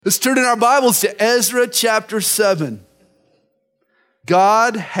Let's turn in our Bibles to Ezra chapter 7.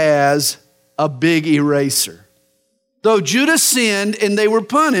 God has a big eraser. Though Judah sinned and they were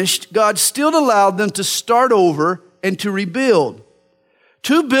punished, God still allowed them to start over and to rebuild.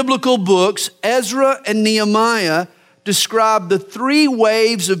 Two biblical books, Ezra and Nehemiah, describe the three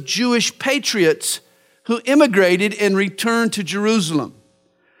waves of Jewish patriots who immigrated and returned to Jerusalem.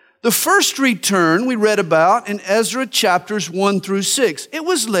 The first return we read about in Ezra chapters 1 through 6. It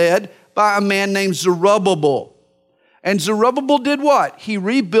was led by a man named Zerubbabel. And Zerubbabel did what? He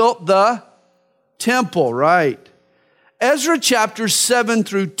rebuilt the temple, right? Ezra chapters 7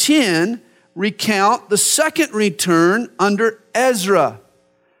 through 10 recount the second return under Ezra.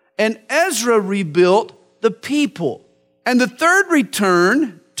 And Ezra rebuilt the people. And the third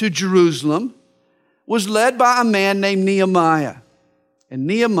return to Jerusalem was led by a man named Nehemiah. And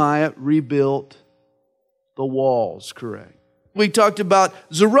Nehemiah rebuilt the walls, correct? We talked about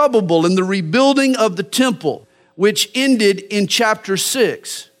Zerubbabel and the rebuilding of the temple, which ended in chapter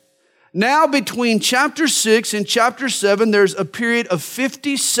 6. Now between chapter 6 and chapter 7, there's a period of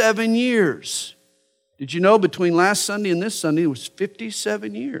 57 years. Did you know between last Sunday and this Sunday, it was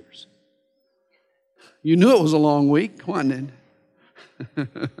 57 years? You knew it was a long week, wasn't it?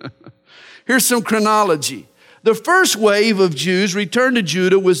 Here's some chronology. The first wave of Jews returned to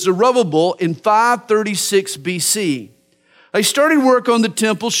Judah was Zerubbabel in 536 BC. They started work on the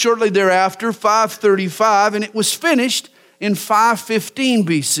temple shortly thereafter, 535, and it was finished in 515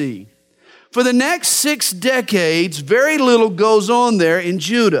 BC. For the next 6 decades, very little goes on there in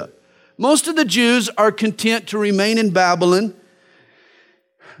Judah. Most of the Jews are content to remain in Babylon.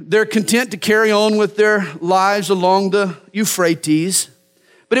 They're content to carry on with their lives along the Euphrates.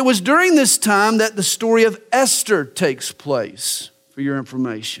 But it was during this time that the story of Esther takes place, for your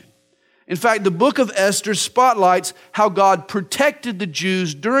information. In fact, the book of Esther spotlights how God protected the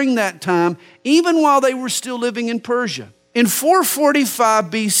Jews during that time, even while they were still living in Persia. In 445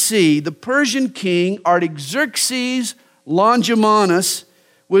 BC, the Persian king Artaxerxes Longimanus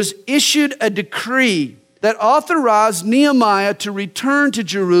was issued a decree that authorized Nehemiah to return to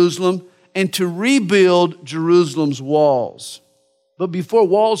Jerusalem and to rebuild Jerusalem's walls. But before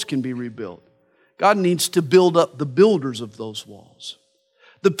walls can be rebuilt, God needs to build up the builders of those walls.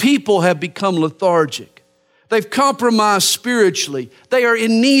 The people have become lethargic. They've compromised spiritually. They are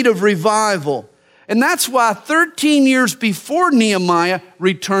in need of revival. And that's why 13 years before Nehemiah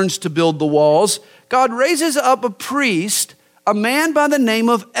returns to build the walls, God raises up a priest, a man by the name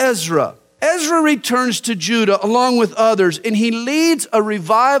of Ezra. Ezra returns to Judah along with others, and he leads a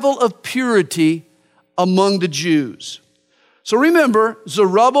revival of purity among the Jews. So remember,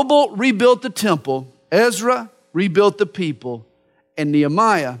 Zerubbabel rebuilt the temple, Ezra rebuilt the people, and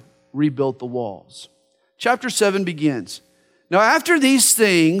Nehemiah rebuilt the walls. Chapter 7 begins. Now after these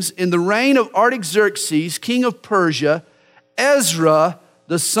things, in the reign of Artaxerxes, king of Persia, Ezra,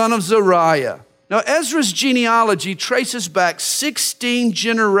 the son of Zariah. Now Ezra's genealogy traces back 16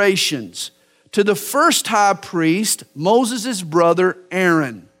 generations to the first high priest, Moses' brother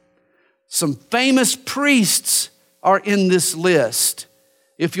Aaron. Some famous priests are in this list,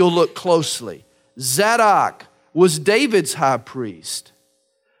 if you'll look closely. Zadok was David's high priest.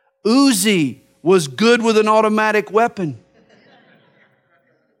 Uzi was good with an automatic weapon.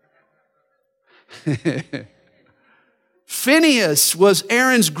 Phinehas was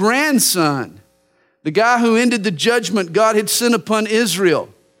Aaron's grandson, the guy who ended the judgment God had sent upon Israel.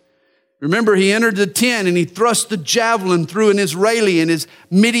 Remember, he entered the tent and he thrust the javelin through an Israeli and his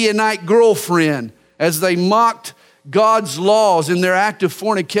Midianite girlfriend as they mocked God's laws in their act of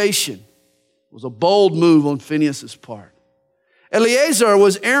fornication. It was a bold move on Phinehas' part. Eleazar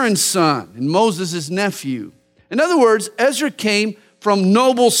was Aaron's son and Moses' nephew. In other words, Ezra came from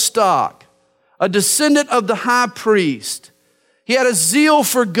noble stock, a descendant of the high priest. He had a zeal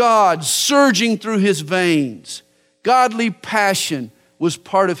for God surging through his veins. Godly passion was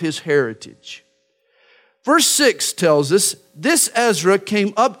part of his heritage. Verse 6 tells us, this Ezra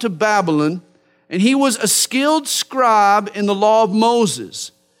came up to Babylon, and he was a skilled scribe in the law of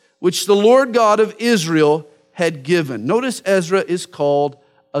Moses, which the Lord God of Israel had given. Notice Ezra is called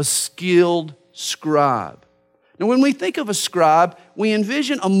a skilled scribe. Now, when we think of a scribe, we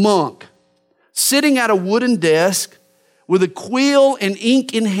envision a monk sitting at a wooden desk with a quill and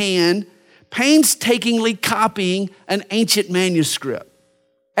ink in hand, painstakingly copying an ancient manuscript.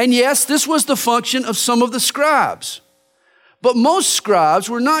 And yes, this was the function of some of the scribes. But most scribes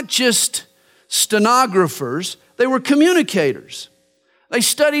were not just stenographers, they were communicators. They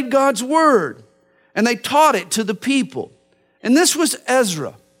studied God's word and they taught it to the people. And this was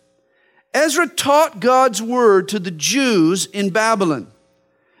Ezra. Ezra taught God's word to the Jews in Babylon.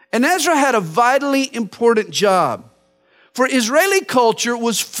 And Ezra had a vitally important job. For Israeli culture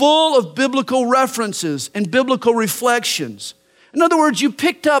was full of biblical references and biblical reflections. In other words, you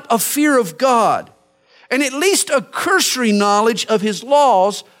picked up a fear of God and at least a cursory knowledge of His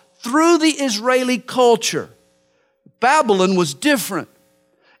laws through the Israeli culture. Babylon was different.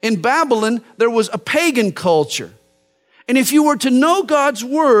 In Babylon, there was a pagan culture. And if you were to know God's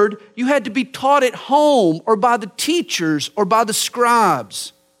word, you had to be taught at home or by the teachers or by the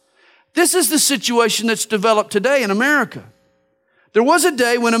scribes. This is the situation that's developed today in America. There was a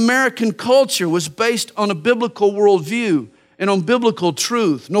day when American culture was based on a biblical worldview and on biblical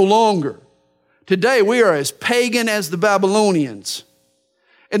truth, no longer. Today, we are as pagan as the Babylonians.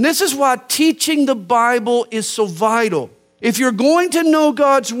 And this is why teaching the Bible is so vital. If you're going to know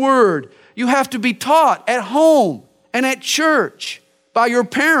God's word, you have to be taught at home and at church by your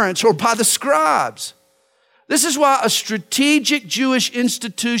parents or by the scribes. This is why a strategic Jewish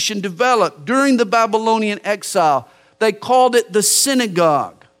institution developed during the Babylonian exile. They called it the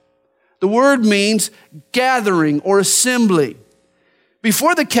synagogue. The word means gathering or assembly.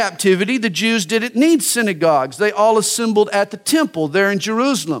 Before the captivity, the Jews didn't need synagogues. They all assembled at the temple there in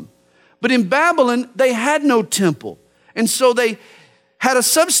Jerusalem. But in Babylon, they had no temple. And so they had a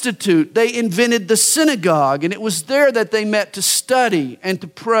substitute. They invented the synagogue, and it was there that they met to study and to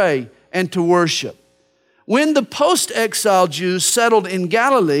pray and to worship. When the post-exile Jews settled in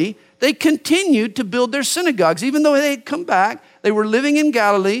Galilee, they continued to build their synagogues. Even though they had come back, they were living in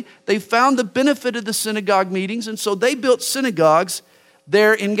Galilee. They found the benefit of the synagogue meetings, and so they built synagogues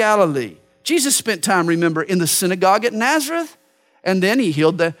there in Galilee. Jesus spent time, remember, in the synagogue at Nazareth, and then He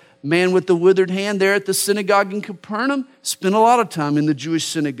healed the man with the withered hand there at the synagogue in Capernaum. Spent a lot of time in the Jewish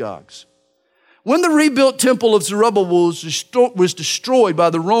synagogues. When the rebuilt temple of Zerubbabel was destroyed by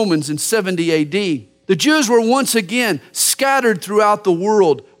the Romans in 70 AD, the Jews were once again scattered throughout the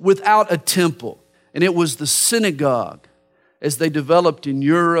world without a temple. And it was the synagogue, as they developed in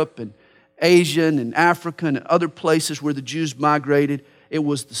Europe and Asia and Africa and other places where the Jews migrated. It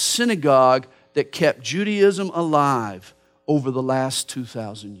was the synagogue that kept Judaism alive over the last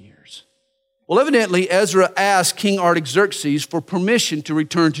 2,000 years. Well, evidently, Ezra asked King Artaxerxes for permission to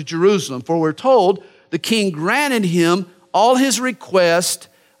return to Jerusalem, for we're told the king granted him all his requests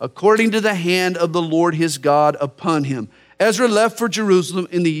according to the hand of the Lord his God upon him. Ezra left for Jerusalem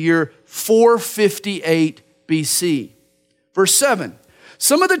in the year 458 BC. Verse 7,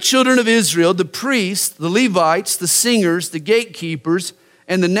 some of the children of Israel, the priests, the Levites, the singers, the gatekeepers,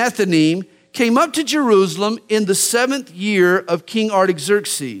 and the Nethinim came up to Jerusalem in the 7th year of King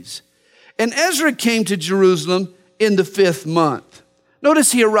Artaxerxes. And Ezra came to Jerusalem in the 5th month.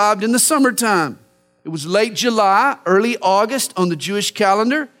 Notice he arrived in the summertime. It was late July, early August on the Jewish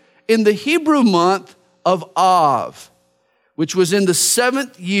calendar, in the Hebrew month of Av, which was in the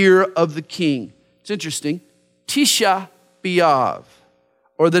 7th year of the king. It's interesting. Tisha B'Av,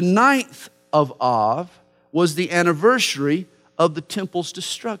 or the 9th of Av, was the anniversary of the temple's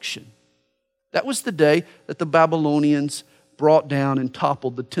destruction. That was the day that the Babylonians brought down and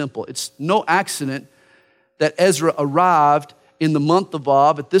toppled the temple. It's no accident that Ezra arrived in the month of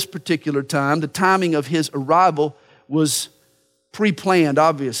Av at this particular time. The timing of his arrival was pre-planned,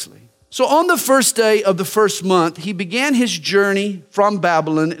 obviously. So on the first day of the 1st month, he began his journey from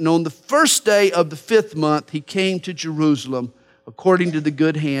Babylon, and on the first day of the 5th month, he came to Jerusalem according to the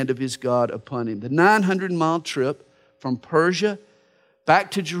good hand of his God upon him. The 900-mile trip from Persia back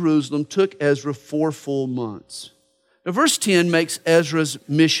to Jerusalem took Ezra 4 full months. Now, verse 10 makes Ezra's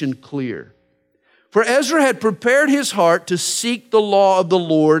mission clear. For Ezra had prepared his heart to seek the law of the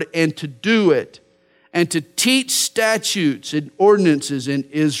Lord and to do it, and to teach statutes and ordinances in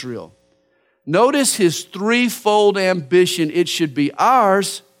Israel. Notice his threefold ambition. It should be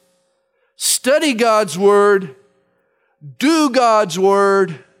ours. Study God's word, do God's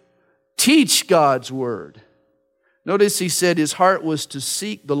word, teach God's word. Notice he said his heart was to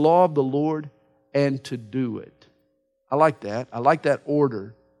seek the law of the Lord and to do it. I like that. I like that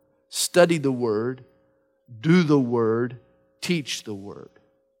order. Study the word, do the word, teach the word.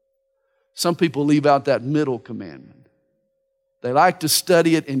 Some people leave out that middle commandment. They like to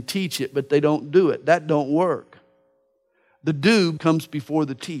study it and teach it, but they don't do it. That don't work. The do comes before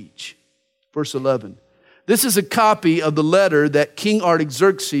the teach. Verse 11. This is a copy of the letter that King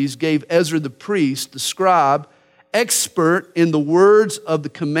Artaxerxes gave Ezra the priest, the scribe, expert in the words of the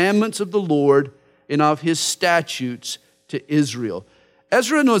commandments of the Lord and of his statutes to Israel.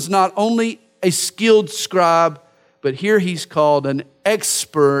 Ezra was not only a skilled scribe, but here he's called an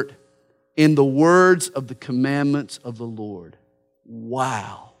expert in the words of the commandments of the Lord.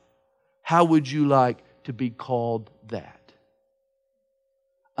 Wow. How would you like to be called that?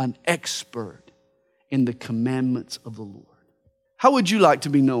 an expert in the commandments of the Lord. How would you like to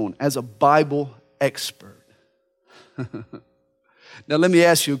be known? As a Bible expert. Now let me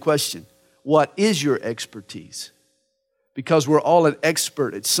ask you a question. What is your expertise? Because we're all an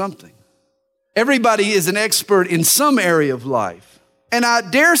expert at something. Everybody is an expert in some area of life. And I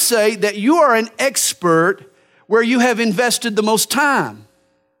dare say that you are an expert where you have invested the most time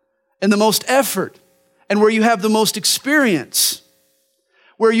and the most effort and where you have the most experience,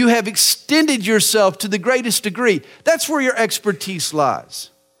 where you have extended yourself to the greatest degree. That's where your expertise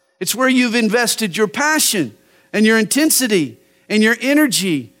lies. It's where you've invested your passion and your intensity and your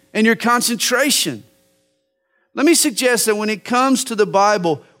energy and your concentration. Let me suggest that when it comes to the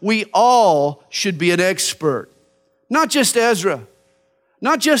Bible, we all should be an expert. Not just Ezra,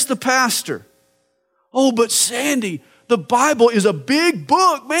 not just the pastor. Oh, but Sandy, the Bible is a big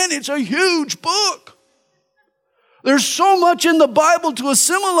book. Man, it's a huge book. There's so much in the Bible to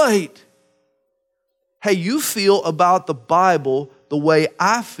assimilate. Hey, you feel about the Bible the way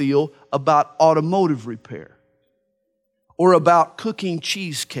I feel about automotive repair, or about cooking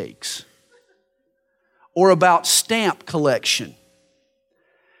cheesecakes, or about stamp collection.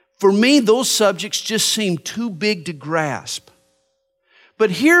 For me, those subjects just seem too big to grasp.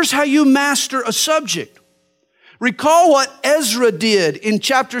 But here's how you master a subject. Recall what Ezra did in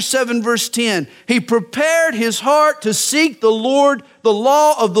chapter 7, verse 10. He prepared his heart to seek the Lord, the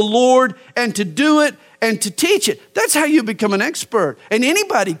law of the Lord, and to do it and to teach it. That's how you become an expert. And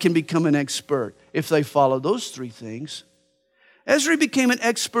anybody can become an expert if they follow those three things. Ezra became an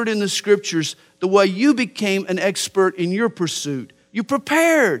expert in the scriptures the way you became an expert in your pursuit. You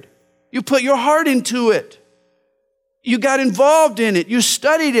prepared. You put your heart into it. You got involved in it. You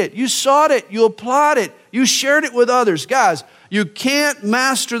studied it. You sought it. You applied it. You shared it with others. Guys, you can't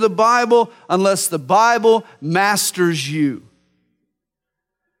master the Bible unless the Bible masters you.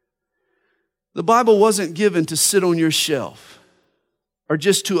 The Bible wasn't given to sit on your shelf or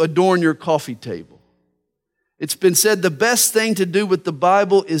just to adorn your coffee table. It's been said the best thing to do with the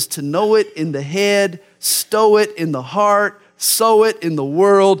Bible is to know it in the head, stow it in the heart, sow it in the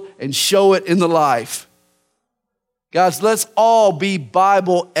world, and show it in the life. Guys, let's all be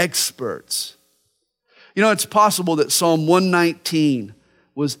Bible experts. You know, it's possible that Psalm 119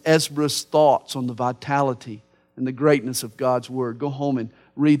 was Ezra's thoughts on the vitality and the greatness of God's Word. Go home and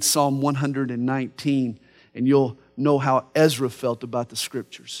read Psalm 119, and you'll know how Ezra felt about the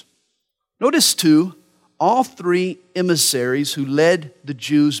Scriptures. Notice, too, all three emissaries who led the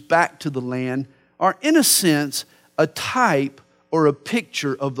Jews back to the land are, in a sense, a type or a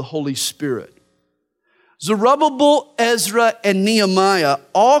picture of the Holy Spirit. Zerubbabel, Ezra, and Nehemiah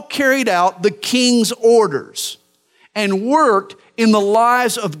all carried out the king's orders and worked in the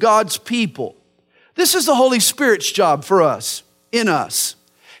lives of God's people. This is the Holy Spirit's job for us, in us.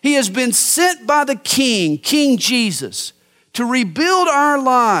 He has been sent by the King, King Jesus, to rebuild our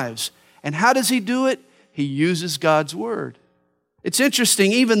lives. And how does He do it? He uses God's Word. It's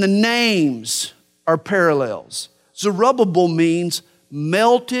interesting, even the names are parallels. Zerubbabel means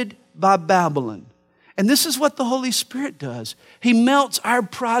melted by Babylon. And this is what the Holy Spirit does. He melts our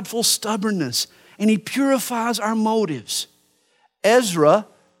prideful stubbornness and He purifies our motives. Ezra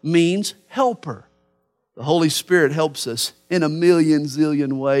means helper. The Holy Spirit helps us in a million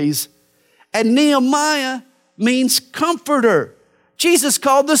zillion ways. And Nehemiah means comforter. Jesus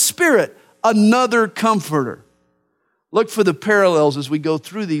called the Spirit another comforter. Look for the parallels as we go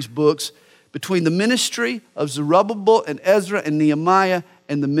through these books between the ministry of Zerubbabel and Ezra and Nehemiah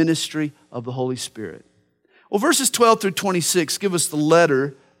and the ministry of the Holy Spirit. Well, verses 12 through 26 give us the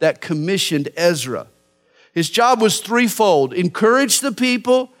letter that commissioned Ezra. His job was threefold: encourage the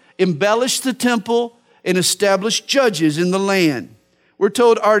people, embellish the temple, and establish judges in the land. We're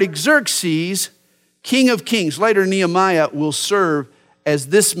told Artaxerxes, king of kings. Later, Nehemiah will serve as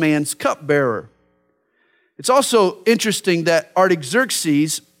this man's cupbearer. It's also interesting that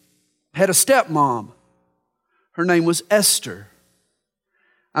Artaxerxes had a stepmom. Her name was Esther.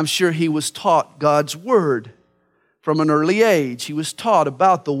 I'm sure he was taught God's word from an early age. He was taught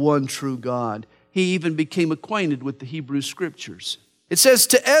about the one true God. He even became acquainted with the Hebrew Scriptures. It says,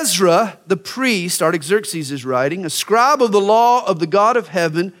 to Ezra, the priest, Artaxerxes is writing, a scribe of the law of the God of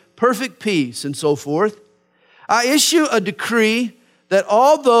heaven, perfect peace, and so forth, I issue a decree that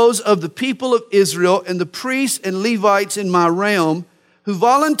all those of the people of Israel and the priests and Levites in my realm who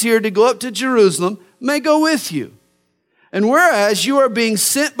volunteered to go up to Jerusalem may go with you. And whereas you are being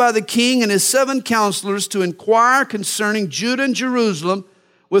sent by the king and his 7 counselors to inquire concerning Judah and Jerusalem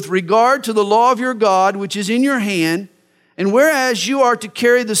with regard to the law of your God, which is in your hand, and whereas you are to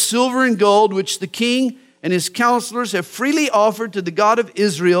carry the silver and gold which the king and his counselors have freely offered to the God of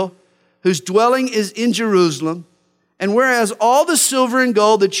Israel, whose dwelling is in Jerusalem, and whereas all the silver and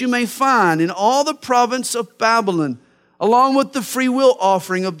gold that you may find in all the province of Babylon, along with the freewill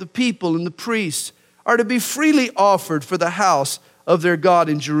offering of the people and the priests, are to be freely offered for the house of their God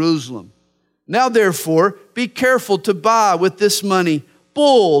in Jerusalem. Now therefore, be careful to buy with this money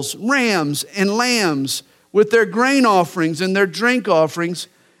bulls, rams, and lambs, with their grain offerings and their drink offerings,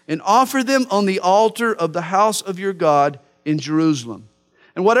 and offer them on the altar of the house of your God in Jerusalem.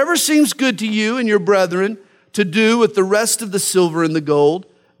 And whatever seems good to you and your brethren to do with the rest of the silver and the gold,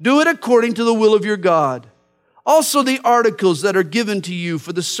 do it according to the will of your God. Also the articles that are given to you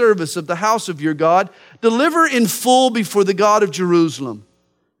for the service of the house of your God, deliver in full before the God of Jerusalem.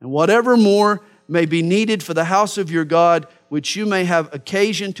 And whatever more may be needed for the house of your God, which you may have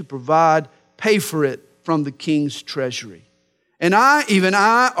occasion to provide, pay for it from the king's treasury. And I, even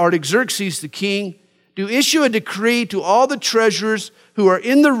I, Artaxerxes the king, do issue a decree to all the treasurers who are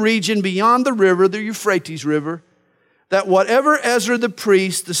in the region beyond the river, the Euphrates River, that whatever Ezra the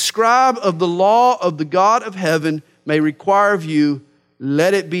priest, the scribe of the law of the God of heaven, may require of you,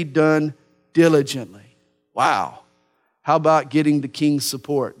 let it be done diligently. Wow. How about getting the king's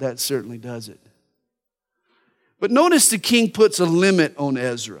support? That certainly does it. But notice the king puts a limit on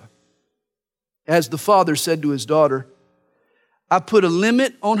Ezra. As the father said to his daughter, I put a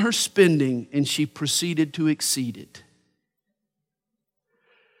limit on her spending, and she proceeded to exceed it.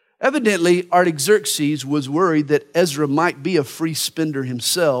 Evidently, Artaxerxes was worried that Ezra might be a free spender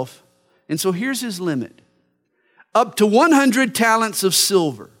himself, and so here's his limit. Up to 100 talents of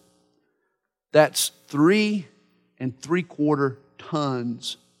silver. That's 3 3/4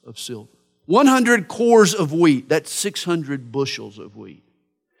 tons of silver. 100 cores of wheat. That's 600 bushels of wheat.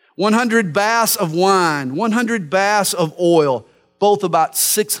 100 baths of wine. 100 baths of oil, both about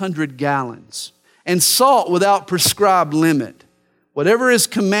 600 gallons. And salt without prescribed limit. Whatever is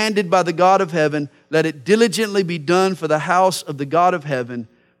commanded by the God of heaven, let it diligently be done for the house of the God of heaven.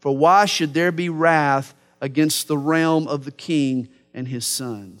 For why should there be wrath against the realm of the king and his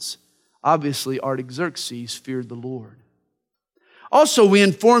sons? Obviously, Artaxerxes feared the Lord. Also, we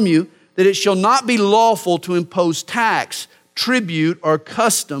inform you that it shall not be lawful to impose tax, tribute, or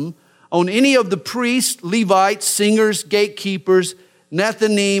custom on any of the priests, Levites, singers, gatekeepers,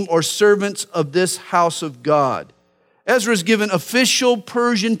 Nethinim, or servants of this house of God. Ezra is given official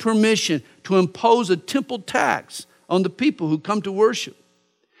Persian permission to impose a temple tax on the people who come to worship.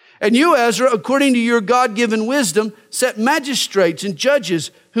 And you, Ezra, according to your God-given wisdom, set magistrates and judges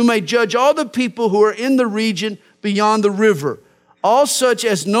who may judge all the people who are in the region beyond the river, all such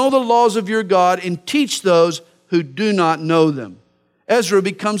as know the laws of your God, and teach those who do not know them. Ezra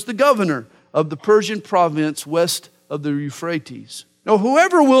becomes the governor of the Persian province west of the Euphrates. Now,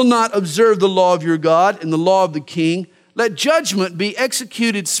 whoever will not observe the law of your God and the law of the king, let judgment be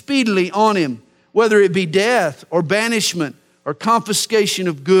executed speedily on him, whether it be death or banishment or confiscation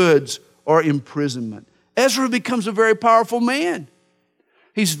of goods or imprisonment. Ezra becomes a very powerful man.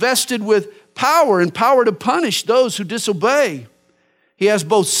 He's vested with power and power to punish those who disobey. He has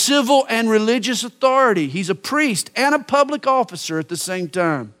both civil and religious authority. He's a priest and a public officer at the same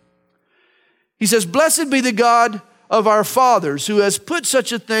time. He says, blessed be the God of our fathers who has put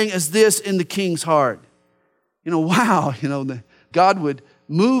such a thing as this in the king's heart. Wow, God would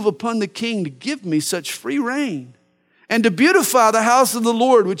move upon the king to give me such free reign and to beautify the house of the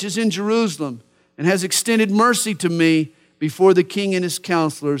Lord, which is in Jerusalem, and has extended mercy to me before the king and his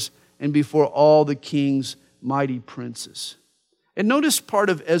counselors and before all the king's mighty princes. And notice part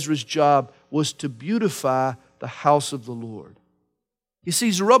of Ezra's job was to beautify the house of the Lord. You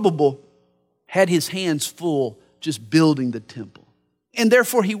see, Zerubbabel had his hands full just building the temple. And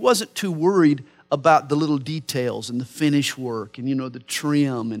therefore, he wasn't too worried about the little details and the finish work and, the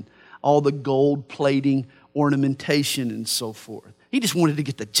trim and all the gold plating, ornamentation and so forth. He just wanted to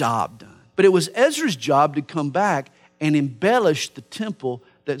get the job done. But it was Ezra's job to come back and embellish the temple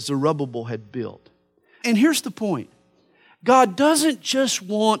that Zerubbabel had built. And here's the point. God doesn't just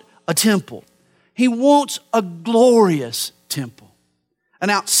want a temple. He wants a glorious temple,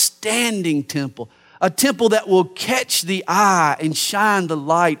 an outstanding temple, a temple that will catch the eye and shine the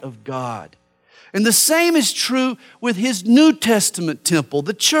light of God. And the same is true with his New Testament temple,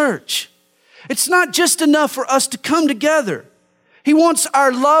 the church. It's not just enough for us to come together. He wants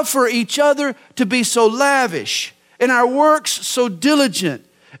our love for each other to be so lavish, and our works so diligent,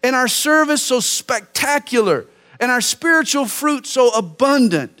 and our service so spectacular, and our spiritual fruit so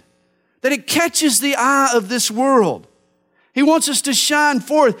abundant that it catches the eye of this world. He wants us to shine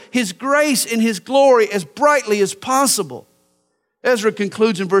forth His grace and His glory as brightly as possible. Ezra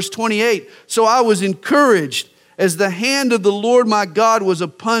concludes in verse 28, "So I was encouraged as the hand of the Lord my God was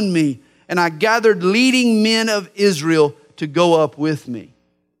upon me, and I gathered leading men of Israel to go up with me."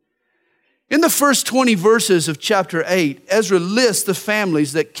 In the first 20 verses of chapter 8, Ezra lists the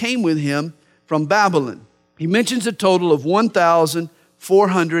families that came with him from Babylon. He mentions a total of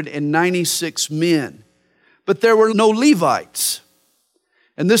 1,496 men. But there were no Levites.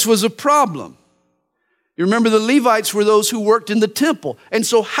 And this was a problem. You remember the Levites were those who worked in the temple. And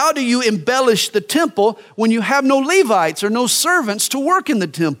so how do you embellish the temple when you have no Levites or no servants to work in the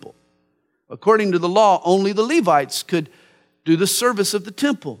temple? According to the law, only the Levites could do the service of the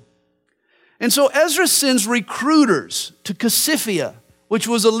temple. And so Ezra sends recruiters to Casiphia, which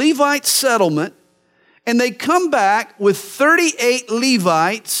was a Levite settlement, and they come back with 38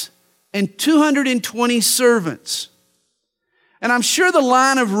 Levites and 220 servants. And I'm sure the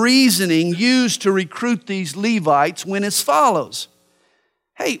line of reasoning used to recruit these Levites went as follows.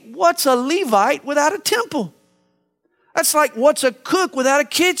 Hey, what's a Levite without a temple? That's like what's a cook without a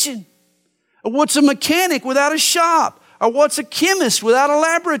kitchen? Or what's a mechanic without a shop? Or what's a chemist without a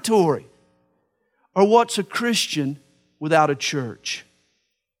laboratory? Or what's a Christian without a church?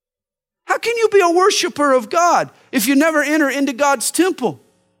 How can you be a worshiper of God if you never enter into God's temple?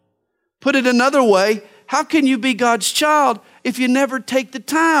 Put it another way, how can you be God's child if you never take the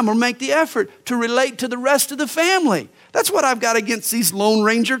time or make the effort to relate to the rest of the family? That's what I've got against these Lone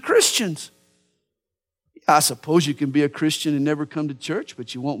Ranger Christians. I suppose you can be a Christian and never come to church,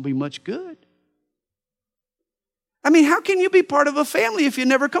 but you won't be much good. I mean, how can you be part of a family if you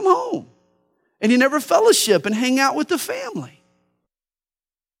never come home and you never fellowship and hang out with the family?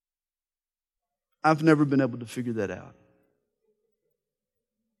 I've never been able to figure that out.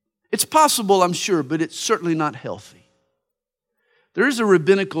 It's possible, I'm sure, but it's certainly not healthy. There is a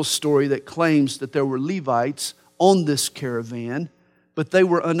rabbinical story that claims that there were Levites on this caravan, but they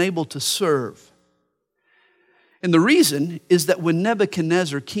were unable to serve. And the reason is that when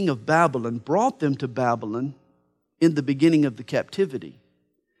Nebuchadnezzar, king of Babylon, brought them to Babylon in the beginning of the captivity,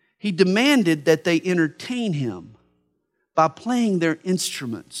 he demanded that they entertain him by playing their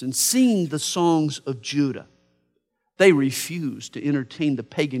instruments and singing the songs of Judah. They refused to entertain the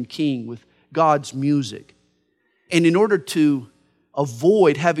pagan king with God's music. And in order to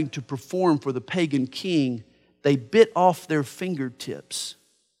avoid having to perform for the pagan king, they bit off their fingertips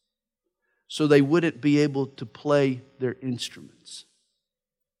so they wouldn't be able to play their instruments.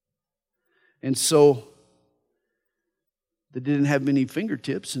 And so they didn't have many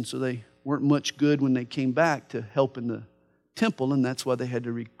fingertips, and so they weren't much good when they came back to help in the temple, and that's why they had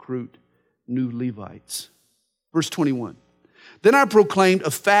to recruit new Levites. Verse 21. Then I proclaimed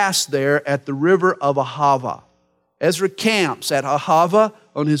a fast there at the river of Ahava. Ezra camps at Ahava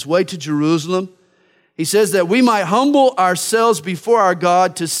on his way to Jerusalem. He says that we might humble ourselves before our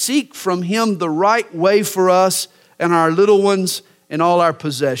God to seek from Him the right way for us and our little ones and all our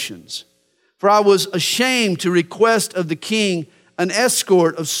possessions. For I was ashamed to request of the king an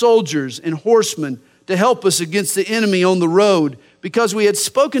escort of soldiers and horsemen to help us against the enemy on the road, because we had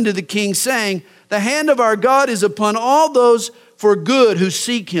spoken to the king, saying, the hand of our God is upon all those for good who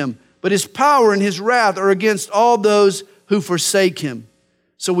seek Him, but His power and His wrath are against all those who forsake Him.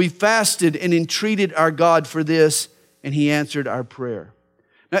 So we fasted and entreated our God for this, and He answered our prayer.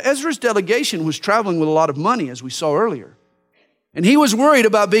 Now, Ezra's delegation was traveling with a lot of money, as we saw earlier. And he was worried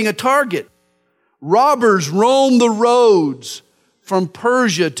about being a target. Robbers roamed the roads from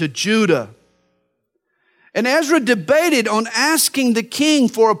Persia to Judah. And Ezra debated on asking the king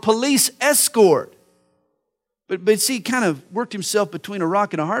for a police escort. But see, he kind of worked himself between a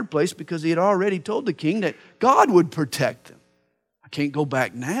rock and a hard place, because he had already told the king that God would protect them. I can't go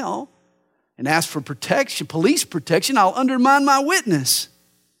back now and ask for protection, police protection. I'll undermine my witness.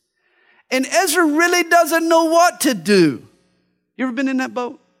 And Ezra really doesn't know what to do. You ever been in that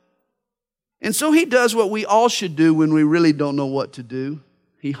boat? And so he does what we all should do when we really don't know what to do.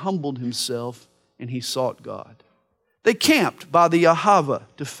 He humbled himself and he sought God. They camped by the Ahava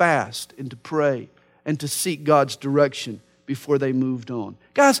to fast and to pray and to seek God's direction before they moved on.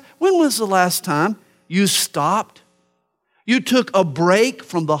 Guys, when was the last time you stopped? You took a break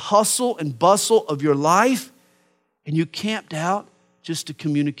from the hustle and bustle of your life and you camped out just to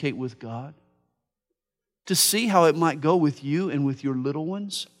communicate with God? To see how it might go with you and with your little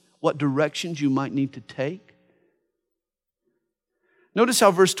ones? What directions you might need to take? Notice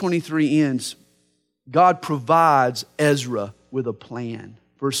how verse 23 ends. God provides Ezra with a plan.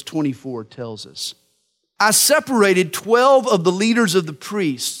 Verse 24 tells us, I separated 12 of the leaders of the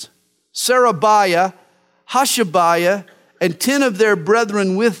priests, Sherebiah, Hashabiah, and 10 of their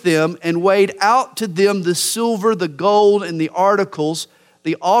brethren with them, and weighed out to them the silver, the gold, and the articles,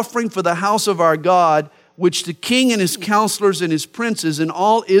 the offering for the house of our God, which the king and his counselors and his princes and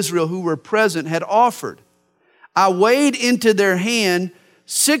all Israel who were present had offered. I weighed into their hand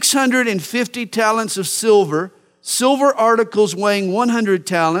 650 talents of silver, silver articles weighing 100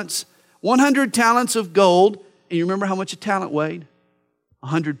 talents, 100 talents of gold. And you remember how much a talent weighed?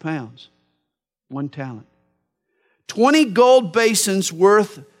 100 pounds, 1 talent. 20 gold basins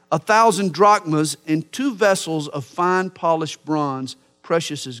worth 1,000 drachmas, and 2 vessels of fine polished bronze,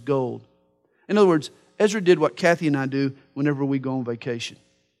 precious as gold. In other words, Ezra did what Kathy and I do whenever we go on vacation.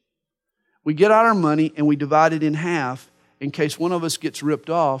 We get out our money and we divide it in half in case one of us gets ripped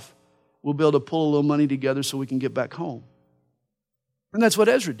off. We'll be able to pull a little money together so we can get back home. And that's what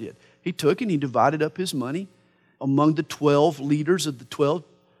Ezra did. He took and he divided up his money among the 12 leaders of the 12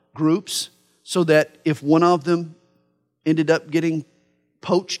 groups so that if one of them ended up getting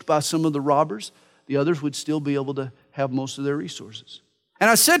poached by some of the robbers, the others would still be able to have most of their resources. And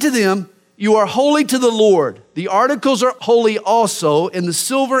I said to them, you are holy to the Lord. The articles are holy also, and the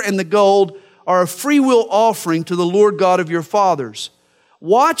silver and the gold are a freewill offering to the Lord God of your fathers.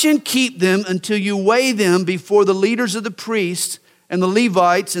 Watch and keep them until you weigh them before the leaders of the priests and the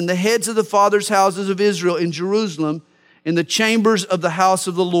Levites and the heads of the fathers' houses of Israel in Jerusalem, in the chambers of the house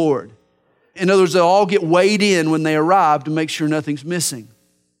of the Lord. In other words, they'll all get weighed in when they arrive to make sure nothing's missing.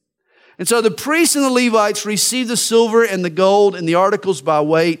 And so the priests and the Levites received the silver and the gold and the articles by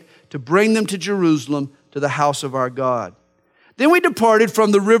weight to bring them to Jerusalem to the house of our God. Then we departed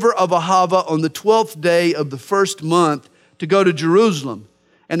from the river of Ahava on the 12th day of the first month to go to Jerusalem.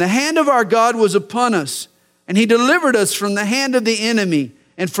 And the hand of our God was upon us, and he delivered us from the hand of the enemy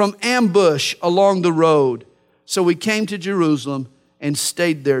and from ambush along the road. So we came to Jerusalem and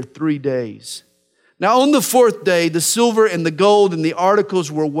stayed there 3 days. Now on the 4th day, the silver and the gold and the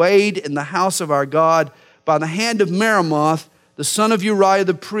articles were weighed in the house of our God by the hand of Meremoth, the son of Uriah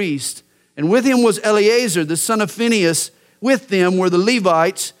the priest. And with him was Eleazar, the son of Phinehas. With them were the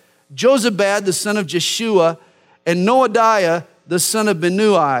Levites, Jozabad, the son of Jeshua, and Noadiah, the son of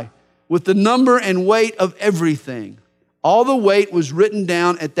Binnui, with the number and weight of everything. All the weight was written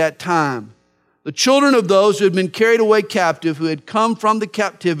down at that time. The children of those who had been carried away captive, who had come from the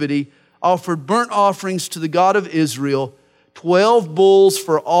captivity, offered burnt offerings to the God of Israel, 12 bulls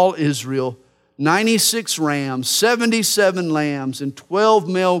for all Israel, 96 rams, 77 lambs, and 12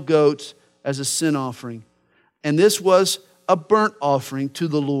 male goats as a sin offering. And this was a burnt offering to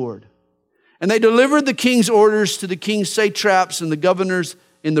the Lord. And they delivered the king's orders to the king's satraps and the governors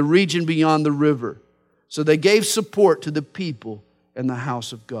in the region beyond the river. So they gave support to the people and the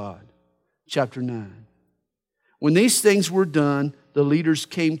house of God. Chapter 9. When these things were done, the leaders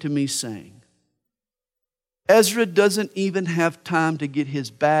came to me saying, Ezra doesn't even have time to get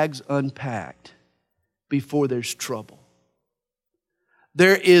his bags unpacked before there's trouble.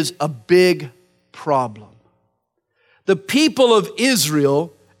 There is a big problem. The people of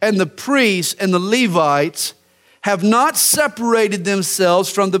Israel and the priests and the Levites have not separated themselves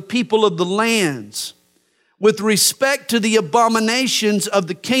from the people of the lands with respect to the abominations of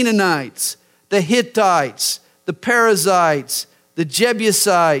the Canaanites, the Hittites, the Perizzites, the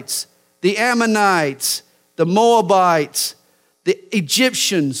Jebusites, the Ammonites, the Moabites, the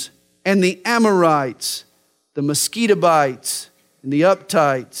Egyptians, and the Amorites, the Mosquitobites, and the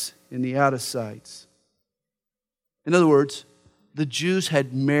Uptites, and the Outsites. In other words, the Jews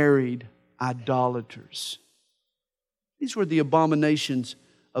had married idolaters. These were the abominations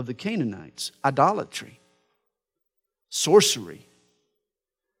of the Canaanites: idolatry, sorcery,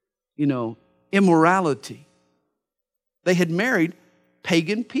 immorality. They had married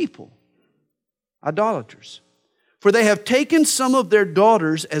pagan people, idolaters. For they have taken some of their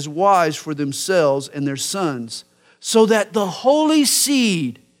daughters as wives for themselves and their sons, so that the holy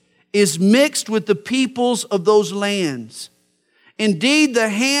seed is mixed with the peoples of those lands. Indeed, the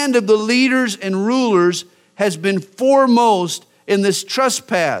hand of the leaders and rulers has been foremost in this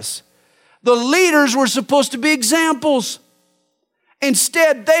trespass. The leaders were supposed to be examples.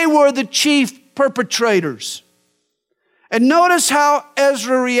 Instead, they were the chief perpetrators. And notice how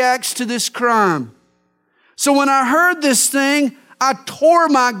Ezra reacts to this crime. So when I heard this thing, I tore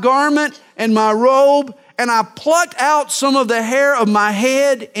my garment and my robe, and I plucked out some of the hair of my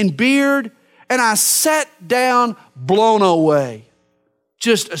head and beard, and I sat down blown away,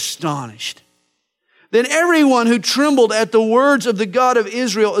 just astonished. Then everyone who trembled at the words of the God of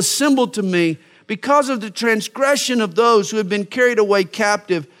Israel assembled to me because of the transgression of those who had been carried away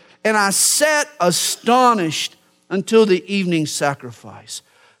captive, and I sat astonished until the evening sacrifice.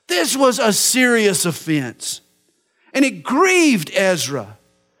 This was a serious offense. And it grieved Ezra.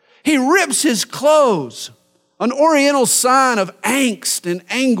 He rips his clothes, an oriental sign of angst and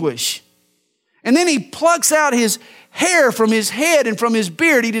anguish. And then he plucks out his hair from his head and from his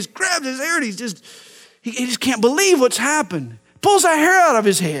beard. He just grabs his hair and he just can't believe what's happened. Pulls the hair out of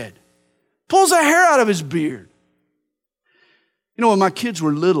his head. Pulls the hair out of his beard. You know, when my kids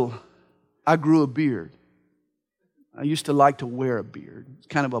were little, I grew a beard. I used to like to wear a beard. It's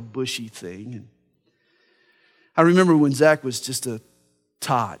kind of a bushy thing. And I remember when Zach was just a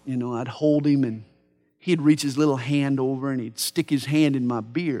tot, I'd hold him and he'd reach his little hand over and he'd stick his hand in my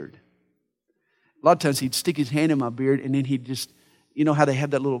beard. A lot of times he'd stick his hand in my beard and then he'd just, how they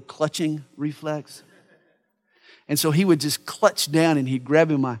have that little clutching reflex? And so he would just clutch down and he'd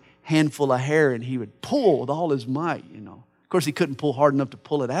grab in my handful of hair and he would pull with all his might, Of course, he couldn't pull hard enough to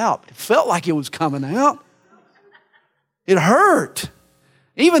pull it out. It felt like it was coming out. It hurt.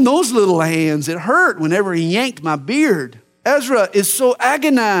 Even those little hands, it hurt whenever he yanked my beard. Ezra is so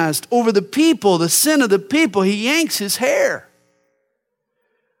agonized over the people, the sin of the people, he yanks his hair.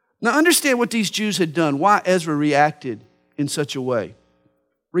 Now understand what these Jews had done, why Ezra reacted in such a way.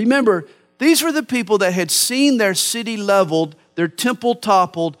 Remember, these were the people that had seen their city leveled, their temple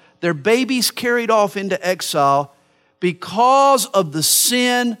toppled, their babies carried off into exile because of the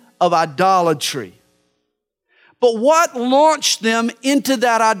sin of idolatry. But what launched them into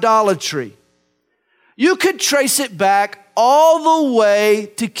that idolatry? You could trace it back all the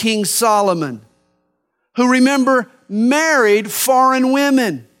way to King Solomon, who, remember, married foreign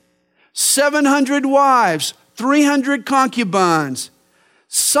women, 700 wives, 300 concubines.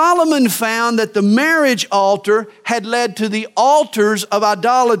 Solomon found that the marriage altar had led to the altars of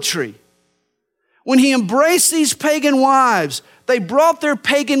idolatry. When he embraced these pagan wives, they brought their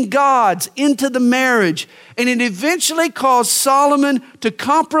pagan gods into the marriage, and it eventually caused Solomon to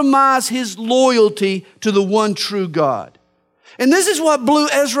compromise his loyalty to the one true God. And this is what blew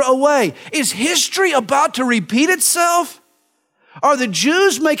Ezra away. Is history about to repeat itself? Are the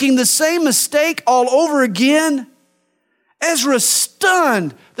Jews making the same mistake all over again? Ezra is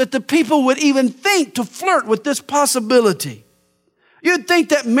stunned that the people would even think to flirt with this possibility. You'd think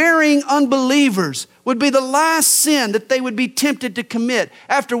that marrying unbelievers would be the last sin that they would be tempted to commit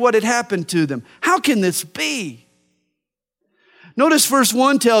after what had happened to them. How can this be? Notice verse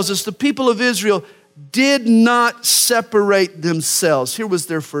 1 tells us the people of Israel did not separate themselves. Here was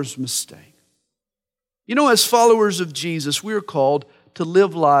their first mistake. As followers of Jesus, we are called to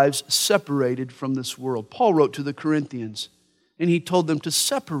live lives separated from this world. Paul wrote to the Corinthians, and he told them to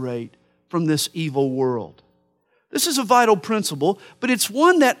separate from this evil world. This is a vital principle, but it's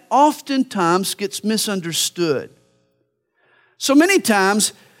one that oftentimes gets misunderstood. So many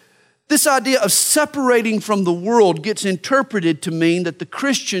times, this idea of separating from the world gets interpreted to mean that the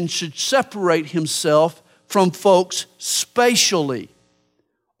Christian should separate himself from folks spatially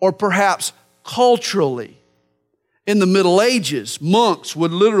or perhaps culturally. In the Middle Ages, monks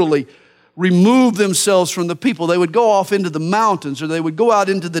would literally remove themselves from the people. They would go off into the mountains or they would go out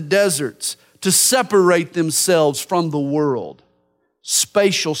into the deserts to separate themselves from the world.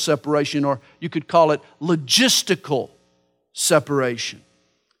 Spatial separation, or you could call it logistical separation.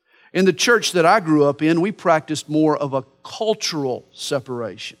 In the church that I grew up in, we practiced more of a cultural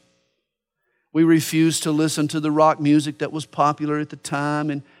separation. We refused to listen to the rock music that was popular at the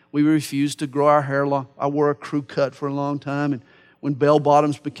time, and we refused to grow our hair long. I wore a crew cut for a long time, and when bell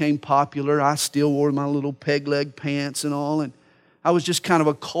bottoms became popular, I still wore my little peg leg pants and all, and I was just kind of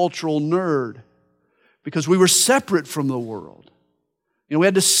a cultural nerd because we were separate from the world. We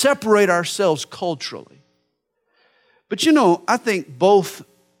had to separate ourselves culturally. But I think both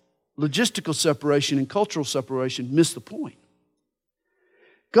logistical separation and cultural separation miss the point.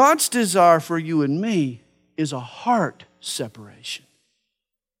 God's desire for you and me is a heart separation.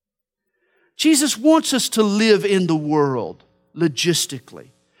 Jesus wants us to live in the world logistically.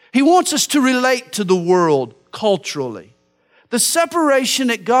 He wants us to relate to the world culturally. The separation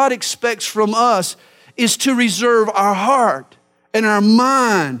that God expects from us is to reserve our heart and our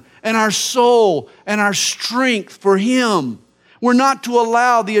mind and our soul and our strength for Him. We're not to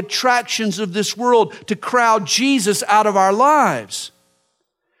allow the attractions of this world to crowd Jesus out of our lives.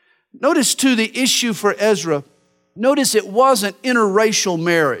 Notice too the issue for Ezra. Notice it wasn't interracial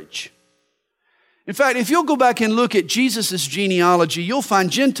marriage. In fact, if you'll go back and look at Jesus' genealogy, you'll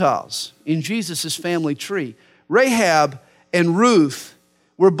find Gentiles in Jesus' family tree. Rahab and Ruth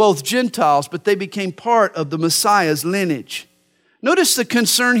were both Gentiles, but they became part of the Messiah's lineage. Notice the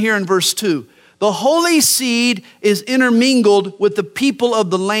concern here in verse 2. The holy seed is intermingled with the people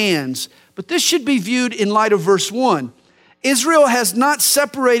of the lands. But this should be viewed in light of verse 1. Israel has not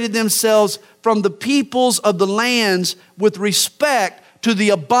separated themselves from the peoples of the lands with respect to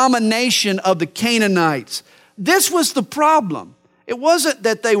the abomination of the Canaanites. This was the problem. It wasn't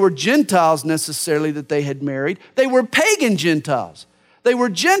that they were Gentiles necessarily that they had married. They were pagan Gentiles. They were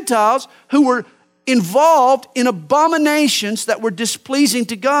Gentiles who were involved in abominations that were displeasing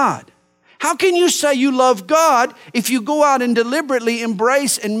to God. How can you say you love God if you go out and deliberately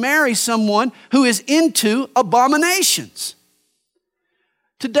embrace and marry someone who is into abominations?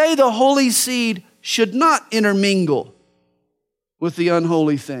 Today, the holy seed should not intermingle with the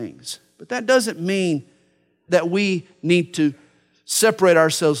unholy things. But that doesn't mean that we need to separate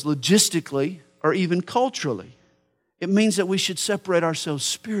ourselves logistically or even culturally. It means that we should separate ourselves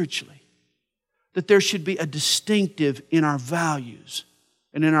spiritually. That there should be a distinctive in our values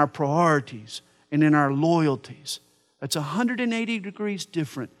and in our priorities and in our loyalties. That's 180 degrees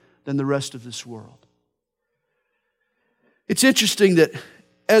different than the rest of this world. It's interesting that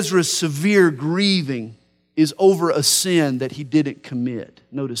Ezra's severe grieving is over a sin that he didn't commit.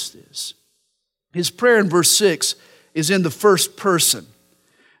 Notice this. His prayer in verse 6 is in the first person.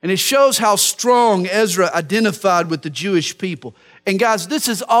 And it shows how strong Ezra identified with the Jewish people. And guys, this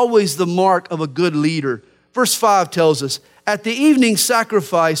is always the mark of a good leader. Verse 5 tells us, "At the evening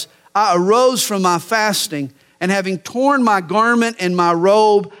sacrifice, I arose from my fasting, and having torn my garment and my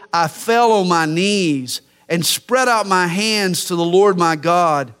robe, I fell on my knees and spread out my hands to the Lord my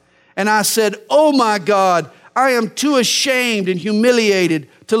God. And I said, 'Oh my God, I am too ashamed and humiliated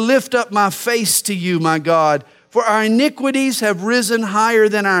to lift up my face to you, my God. For our iniquities have risen higher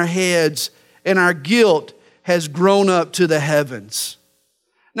than our heads, and our guilt has grown up to the heavens.'"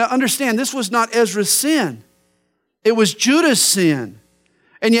 Now understand, this was not Ezra's sin. It was Judah's sin.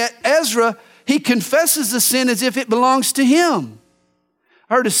 And yet Ezra, he confesses the sin as if it belongs to him.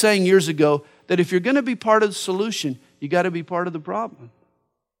 I heard a saying years ago that if you're going to be part of the solution, you got to be part of the problem.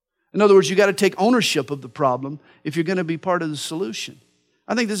 In other words, you got to take ownership of the problem if you're going to be part of the solution.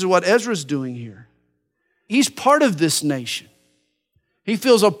 I think this is what Ezra's doing here. He's part of this nation. He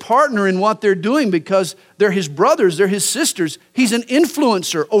feels a partner in what they're doing because they're his brothers, they're his sisters. He's an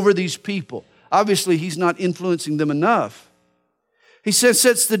influencer over these people. Obviously, he's not influencing them enough. He says,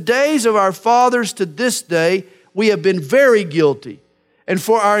 "Since the days of our fathers to this day, we have been very guilty. And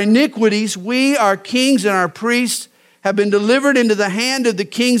for our iniquities, we, our kings and our priests, have been delivered into the hand of the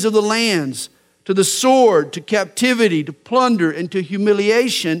kings of the lands, to the sword, to captivity, to plunder, and to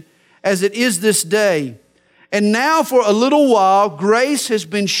humiliation, as it is this day. And now for a little while, grace has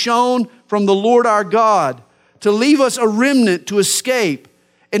been shown from the Lord our God to leave us a remnant to escape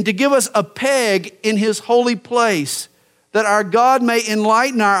and to give us a peg in His holy place, that our God may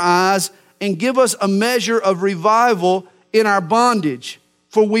enlighten our eyes and give us a measure of revival in our bondage.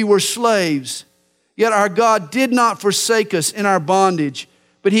 For we were slaves. Yet our God did not forsake us in our bondage,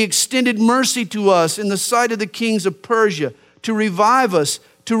 but He extended mercy to us in the sight of the kings of Persia to revive us,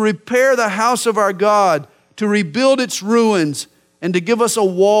 to repair the house of our God, to rebuild its ruins, and to give us a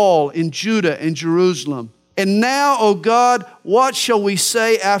wall in Judah and Jerusalem. And now, O God, what shall we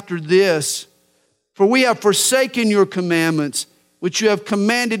say after this? For we have forsaken your commandments, which you have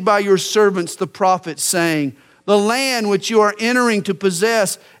commanded by your servants the prophets, saying, the land which you are entering to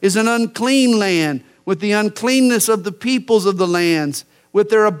possess is an unclean land, with the uncleanness of the peoples of the lands, with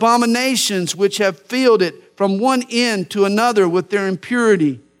their abominations which have filled it from one end to another with their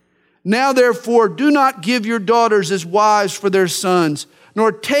impurity. Now therefore do not give your daughters as wives for their sons,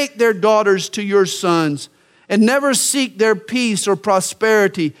 nor take their daughters to your sons, and never seek their peace or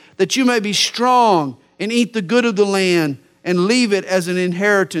prosperity, that you may be strong and eat the good of the land, and leave it as an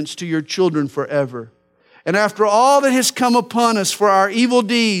inheritance to your children forever. And after all that has come upon us for our evil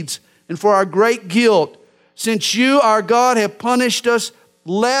deeds and for our great guilt, since you, our God, have punished us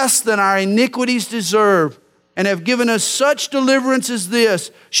less than our iniquities deserve, and have given us such deliverance as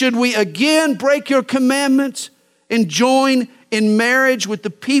this, should we again break your commandments and join in marriage with the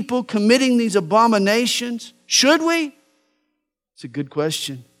people committing these abominations? Should we? It's a good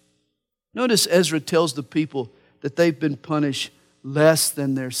question. Notice Ezra tells the people that they've been punished less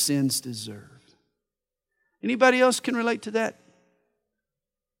than their sins deserve. Anybody else can relate to that?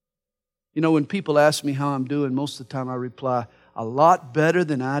 You know, when people ask me how I'm doing, most of the time I reply, a lot better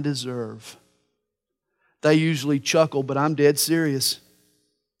than I deserve. They usually chuckle, but I'm dead serious.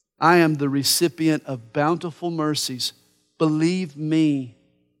 I am the recipient of bountiful mercies. Believe me,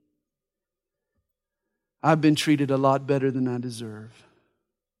 I've been treated a lot better than I deserve.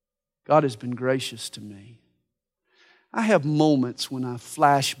 God has been gracious to me. I have moments when I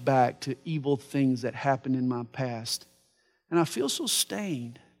flash back to evil things that happened in my past, and I feel so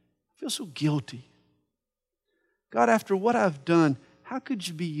stained. I feel so guilty. God, after what I've done, how could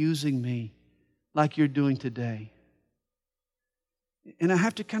you be using me like you're doing today? And I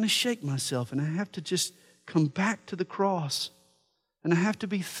have to kind of shake myself, and I have to just come back to the cross, and I have to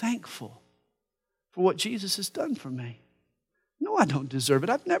be thankful for what Jesus has done for me. No, I don't deserve it.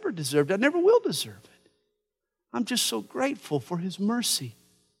 I've never deserved it. I never will deserve it. I'm just so grateful for His mercy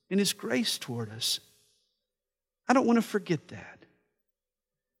and His grace toward us. I don't want to forget that.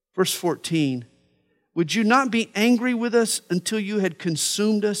 Verse 14, would you not be angry with us until you had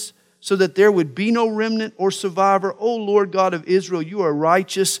consumed us, so that there would be no remnant or survivor? O Lord God of Israel, you are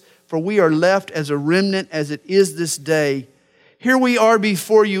righteous, for we are left as a remnant as it is this day. Here we are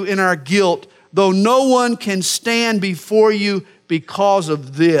before you in our guilt, though no one can stand before you because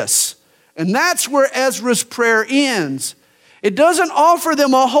of this. And that's where Ezra's prayer ends. It doesn't offer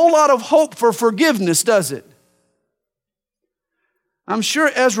them a whole lot of hope for forgiveness, does it? I'm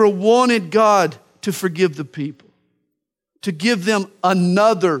sure Ezra wanted God to forgive the people, to give them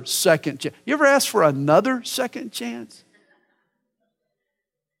another second chance. You ever ask for another second chance?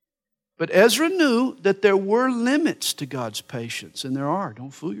 But Ezra knew that there were limits to God's patience, and there are.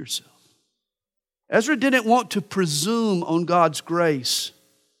 Don't fool yourself. Ezra didn't want to presume on God's grace.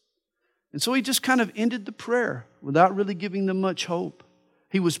 And so he just kind of ended the prayer without really giving them much hope.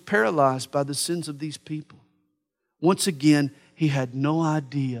 He was paralyzed by the sins of these people. Once again, he had no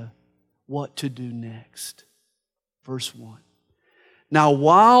idea what to do next. Verse 1. Now,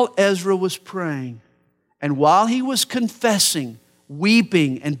 while Ezra was praying, and while he was confessing,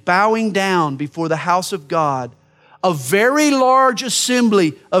 weeping, and bowing down before the house of God, a very large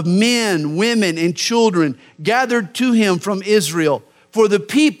assembly of men, women, and children gathered to him from Israel, for the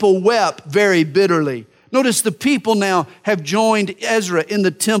people wept very bitterly. Notice the people now have joined Ezra in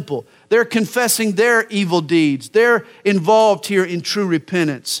the temple. They're confessing their evil deeds. They're involved here in true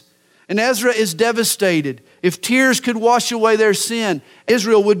repentance. And Ezra is devastated. If tears could wash away their sin,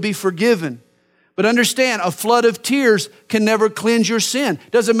 Israel would be forgiven. But understand, a flood of tears can never cleanse your sin.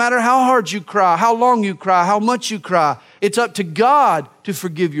 Doesn't matter how hard you cry, how long you cry, how much you cry. It's up to God to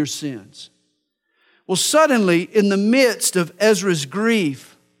forgive your sins. Well, suddenly, in the midst of Ezra's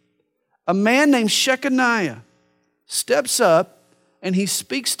grief, a man named Shechaniah steps up and he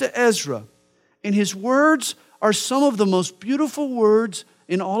speaks to Ezra. And his words are some of the most beautiful words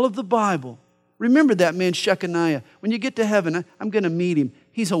in all of the Bible. Remember that man, Shechaniah. When you get to heaven, I'm going to meet him.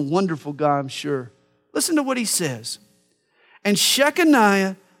 He's a wonderful guy, I'm sure. Listen to what he says. And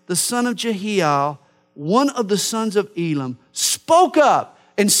Shechaniah, the son of Jehiel, one of the sons of Elam, spoke up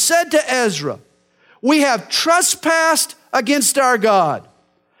and said to Ezra, we have trespassed against our God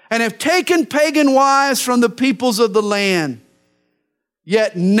and have taken pagan wives from the peoples of the land.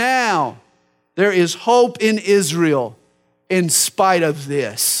 Yet now there is hope in Israel in spite of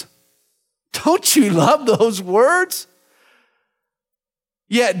this. Don't you love those words?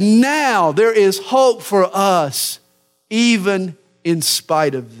 Yet now there is hope for us, even in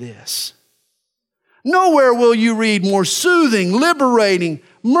spite of this. Nowhere will you read more soothing, liberating,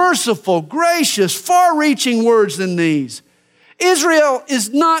 merciful, gracious, far-reaching words than these. Israel is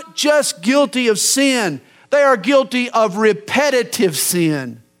not just guilty of sin. They are guilty of repetitive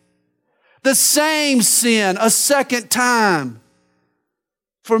sin. The same sin a second time.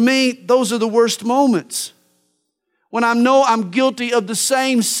 For me, those are the worst moments. When I know I'm guilty of the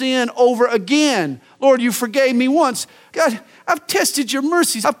same sin over again. Lord, you forgave me once. God, I've tested your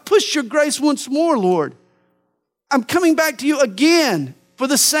mercies. I've pushed your grace once more, Lord. I'm coming back to you again for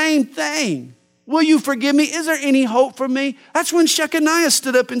the same thing. Will you forgive me? Is there any hope for me? That's when Shechaniah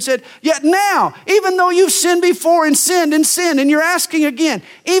stood up and said, yet now, even though you've sinned before and sinned, and you're asking again,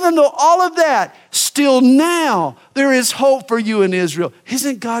 even though all of that, still now there is hope for you in Israel.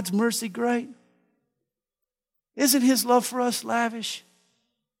 Isn't God's mercy great? Isn't His love for us lavish?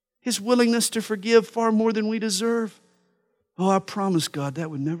 His willingness to forgive far more than we deserve? Oh, I promise God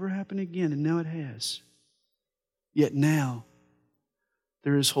that would never happen again, and now it has. Yet now,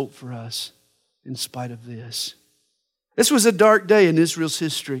 there is hope for us in spite of this. This was a dark day in Israel's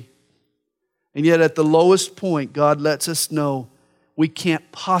history. And yet at the lowest point, God lets us know we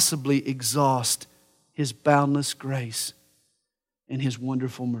can't possibly exhaust His boundless grace and His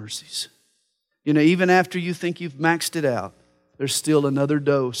wonderful mercies. You know, even after you think you've maxed it out, there's still another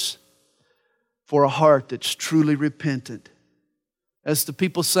dose for a heart that's truly repentant. As the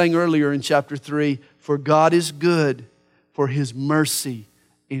people sang earlier in chapter 3, for God is good, for His mercy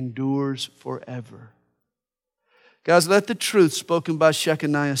endures forever. Guys, let the truth spoken by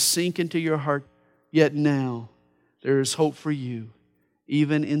Shechaniah sink into your heart. Yet now there is hope for you,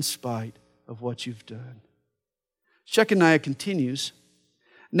 even in spite of what you've done. Shechaniah continues,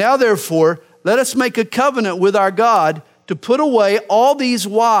 now therefore, let us make a covenant with our God to put away all these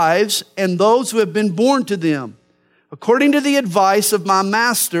wives and those who have been born to them, according to the advice of my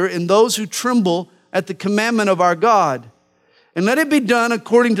master and those who tremble at the commandment of our God. And let it be done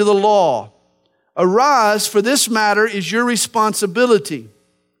according to the law. Arise, for this matter is your responsibility.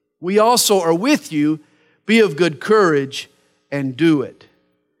 We also are with you. Be of good courage and do it."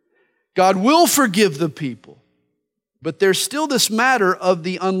 God will forgive the people, but there's still this matter of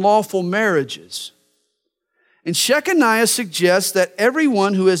the unlawful marriages. And Shechaniah suggests that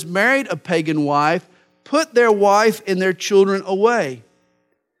everyone who has married a pagan wife put their wife and their children away.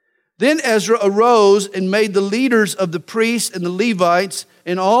 Then Ezra arose and made the leaders of the priests and the Levites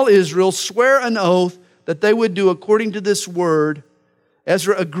and all Israel swear an oath that they would do according to this word.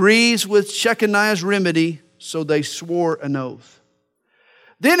 Ezra agrees with Shechaniah's remedy, so they swore an oath.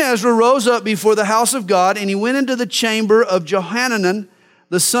 Then Ezra rose up before the house of God, and he went into the chamber of Johanan,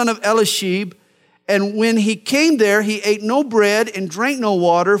 the son of Elishib. And when he came there, he ate no bread and drank no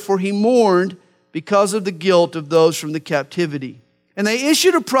water, for he mourned because of the guilt of those from the captivity. And they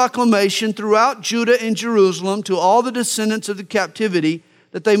issued a proclamation throughout Judah and Jerusalem to all the descendants of the captivity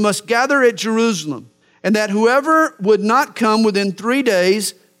that they must gather at Jerusalem, and that whoever would not come within 3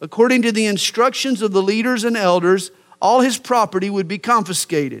 days, according to the instructions of the leaders and elders, all his property would be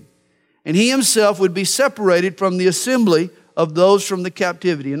confiscated, and he himself would be separated from the assembly of those from the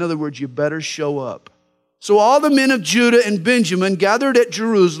captivity. In other words, you better show up. So all the men of Judah and Benjamin gathered at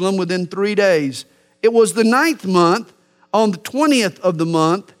Jerusalem within 3 days. It was the 9th month, on the 20th of the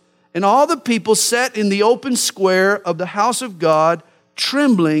month, and all the people sat in the open square of the house of God,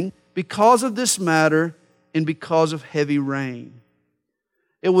 trembling because of this matter and because of heavy rain.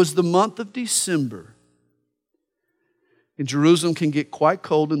 It was the month of December. And Jerusalem can get quite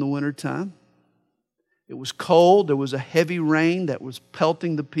cold in the wintertime. It was cold. There was a heavy rain that was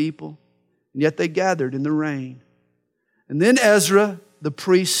pelting the people. And yet they gathered in the rain. And then Ezra, the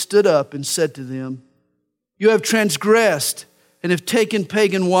priest, stood up and said to them, "You have transgressed and have taken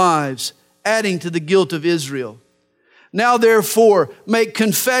pagan wives, adding to the guilt of Israel. Now therefore make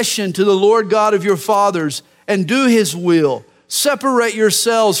confession to the Lord God of your fathers and do His will. Separate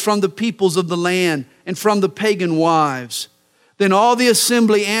yourselves from the peoples of the land and from the pagan wives." Then all the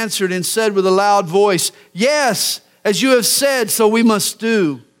assembly answered and said with a loud voice, "Yes, as you have said, so we must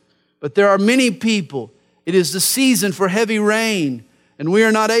do. But there are many people. It is the season for heavy rain, and we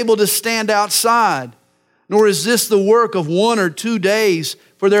are not able to stand outside. Nor is this the work of 1 or 2 days,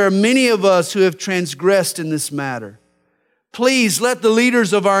 for there are many of us who have transgressed in this matter. Please let the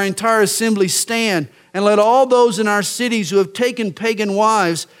leaders of our entire assembly stand, and let all those in our cities who have taken pagan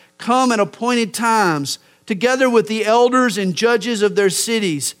wives come at appointed times, together with the elders and judges of their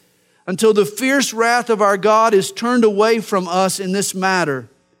cities, until the fierce wrath of our God is turned away from us in this matter."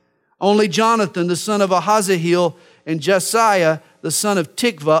 Only Jonathan, the son of Ahaziel, and Josiah, the son of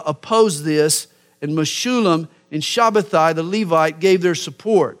Tikvah, opposed this, and Meshullam and Shabbathai, the Levite, gave their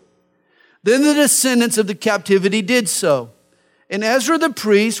support. Then the descendants of the captivity did so. And Ezra the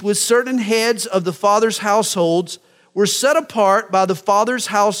priest, with certain heads of the fathers' households, were set apart by the fathers'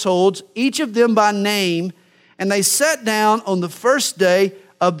 households, each of them by name, and they sat down on the first day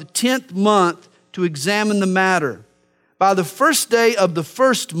of the 10th month to examine the matter. By the first day of the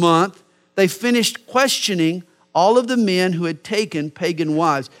first month, they finished questioning all of the men who had taken pagan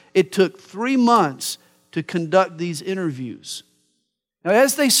wives. It took 3 months to conduct these interviews. Now,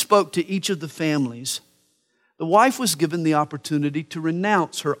 as they spoke to each of the families, the wife was given the opportunity to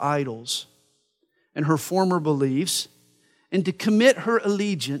renounce her idols and her former beliefs and to commit her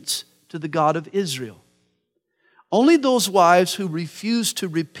allegiance to the God of Israel. Only those wives who refused to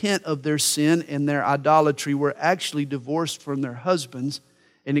repent of their sin and their idolatry were actually divorced from their husbands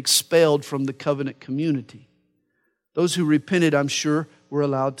and expelled from the covenant community. Those who repented, I'm sure, were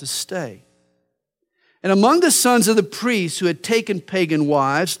allowed to stay. And among the sons of the priests who had taken pagan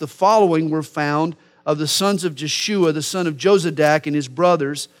wives, the following were found of the sons of Jeshua, the son of Jozadak, and his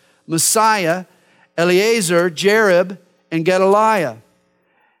brothers: Messiah, Eleazar, Jerib, and Gedaliah.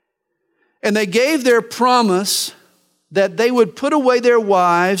 And they gave their promise that they would put away their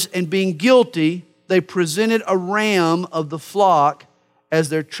wives, and being guilty, they presented a ram of the flock as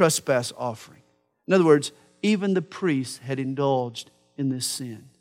their trespass offering. In other words, even the priests had indulged in this sin.